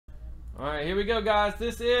All right, here we go, guys.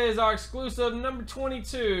 This is our exclusive number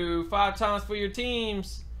 22. 5 times for your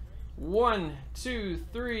teams. 1, 2,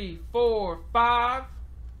 3, 4, 5.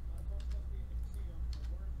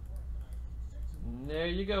 And there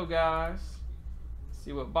you go, guys. Let's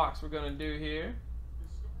see what box we're going to do here.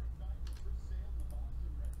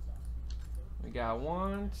 We got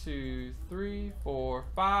 1, 2, 3, 4,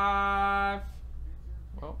 5.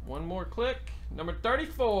 Well, one more click. Number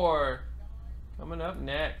 34 coming up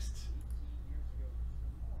next.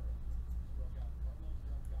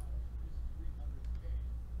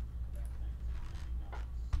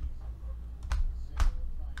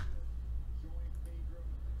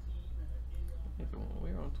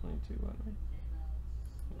 We were on 22, wasn't we?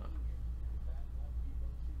 No.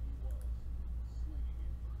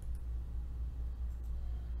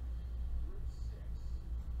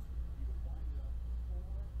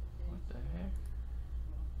 What the heck?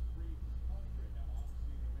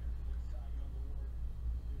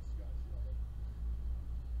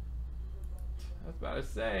 I was about to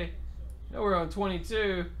say, no, we're on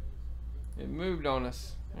 22. It moved on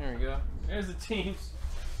us. There we go. There's the teams.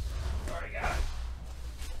 Already got it.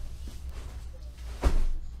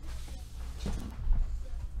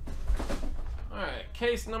 Alright,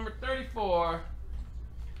 case number 34.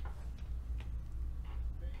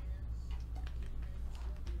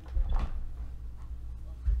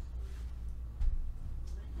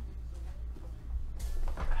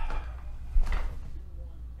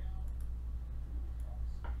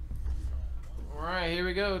 Alright, here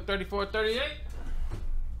we go. 34-38.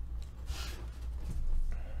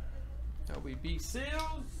 LBB seals.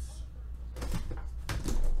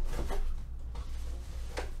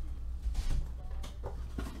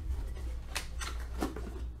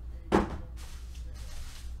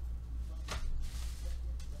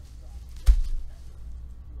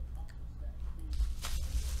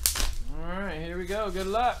 Alright, here we go. Good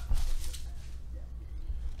luck.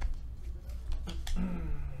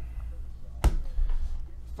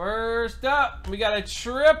 First up, we got a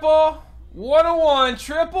triple 101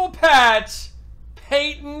 triple patch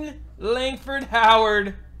Peyton Langford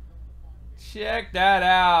Howard. Check that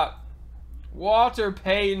out. Walter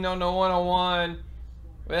Payton on the 101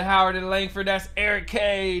 with Howard and Langford. That's Eric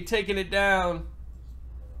K taking it down.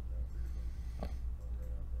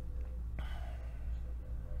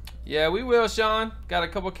 Yeah, we will, Sean. Got a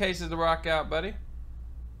couple cases to rock out, buddy.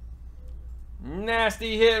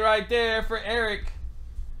 Nasty hit right there for Eric.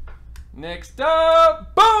 Next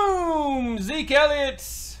up, boom! Zeke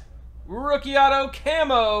Elliott's rookie auto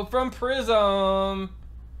camo from Prism.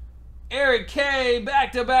 Eric K,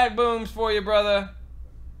 back-to-back booms for you, brother.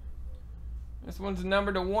 This one's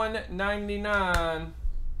numbered to 199.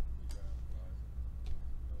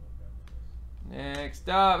 Next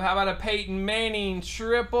up, how about a Peyton Manning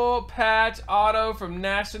triple patch auto from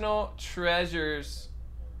National Treasures.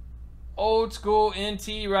 Old school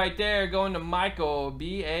NT right there, going to Michael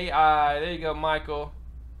BAI. There you go, Michael.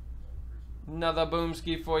 Another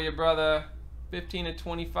boomski for you, brother.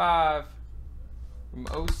 15/25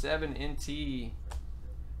 from 07 NT.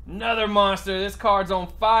 Another monster. This card's on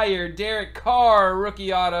fire. Derek Carr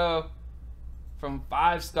rookie auto from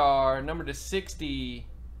 5-star, number to 60.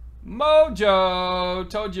 Mojo.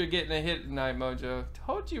 Told you you're getting a hit tonight, Mojo.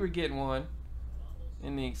 Told you we're getting one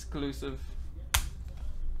in the exclusive.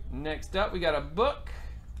 Next up, we got a book.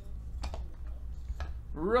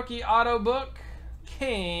 Rookie auto book.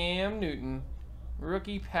 Cam Newton.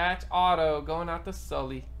 Rookie patch auto going out to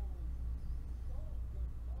Sully.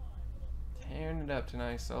 Tearing it up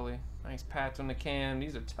tonight, Sully. Nice patch on the cam.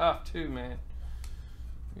 These are tough too, man.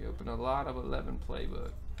 We open a lot of 11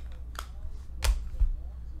 playbook.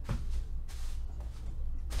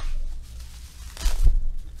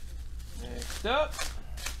 Next up.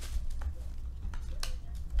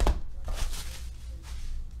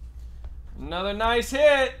 Another nice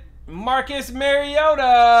hit. Marcus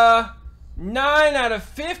Mariota.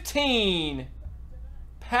 9/15.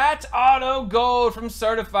 Patch auto gold from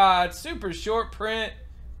Certified. Super short print.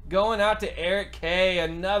 Going out to Eric K.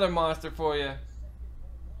 Another monster for you.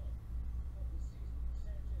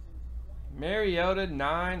 Mariota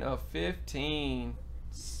 9/15.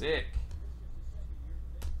 Sick.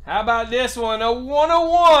 How about this one? A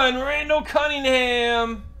 101 Randall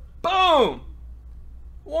Cunningham. Boom.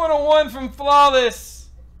 101 from Flawless.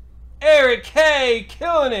 Eric K.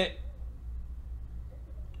 Killing it.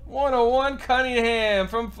 101 Cunningham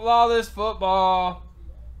from Flawless Football.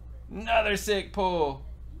 Another sick pull.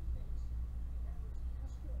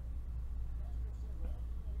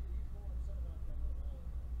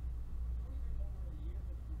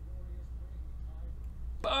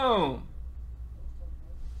 Boom.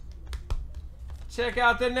 Check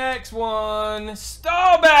out the next one.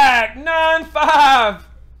 Stallback, 9-5.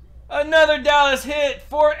 Another Dallas hit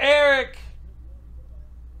for Eric.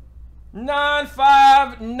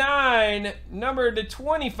 959, number to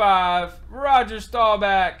 25, Roger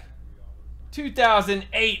Staubach,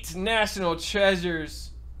 2008 National Treasures.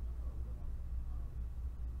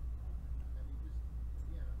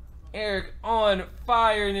 Eric on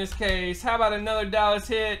fire in this case. How about another Dallas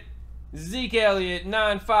hit? Zeke Elliott,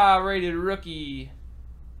 9.5 rated rookie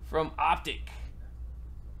from Optic.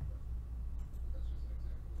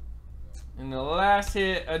 And the last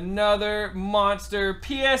hit, another monster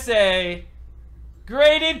PSA,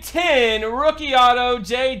 graded 10, rookie auto,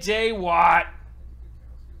 J.J. Watt.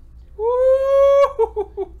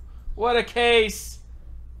 Woo! What a case.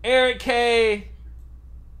 Eric K.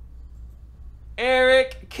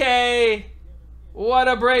 Eric K. What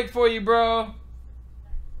a break for you, bro.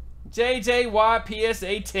 J.J. Watt,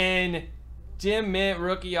 PSA 10. Jim Mint,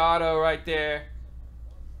 rookie auto right there.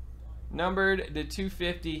 Numbered to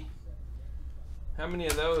 250. How many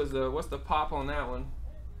of those? What's the pop on that one?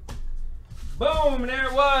 Boom! There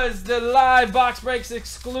it was. The live box breaks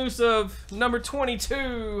exclusive. Number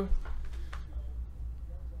 22.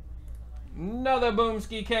 Another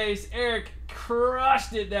Boomski case. Eric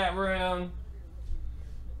crushed it that round.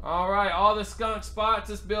 Alright, all the skunk spots.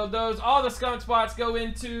 Let's build those. All the skunk spots go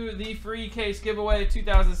into the free case giveaway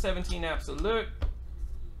 2017 Absolute.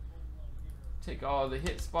 Take all the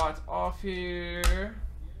hit spots off here.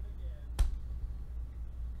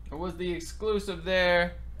 What was the exclusive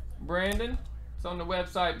there, Brandon? It's on the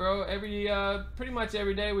website, bro. Pretty much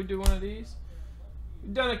every day we do one of these.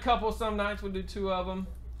 We've done a couple. Some nights we'll do 2 of them.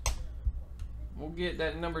 We'll get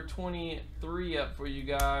that number 23 up for you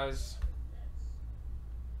guys.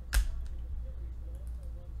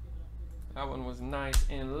 That one was nice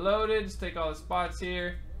and loaded. Just take all the spots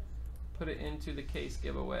here, put it into the case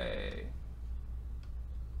giveaway.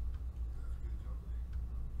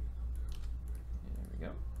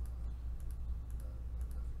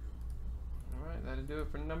 That'll do it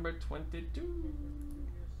for number 22.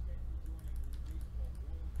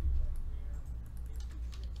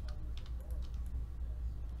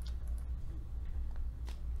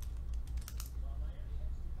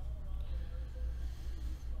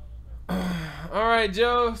 All right,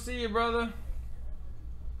 Joe. See you, brother.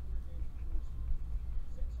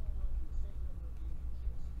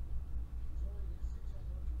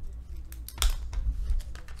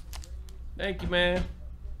 Thank you, man.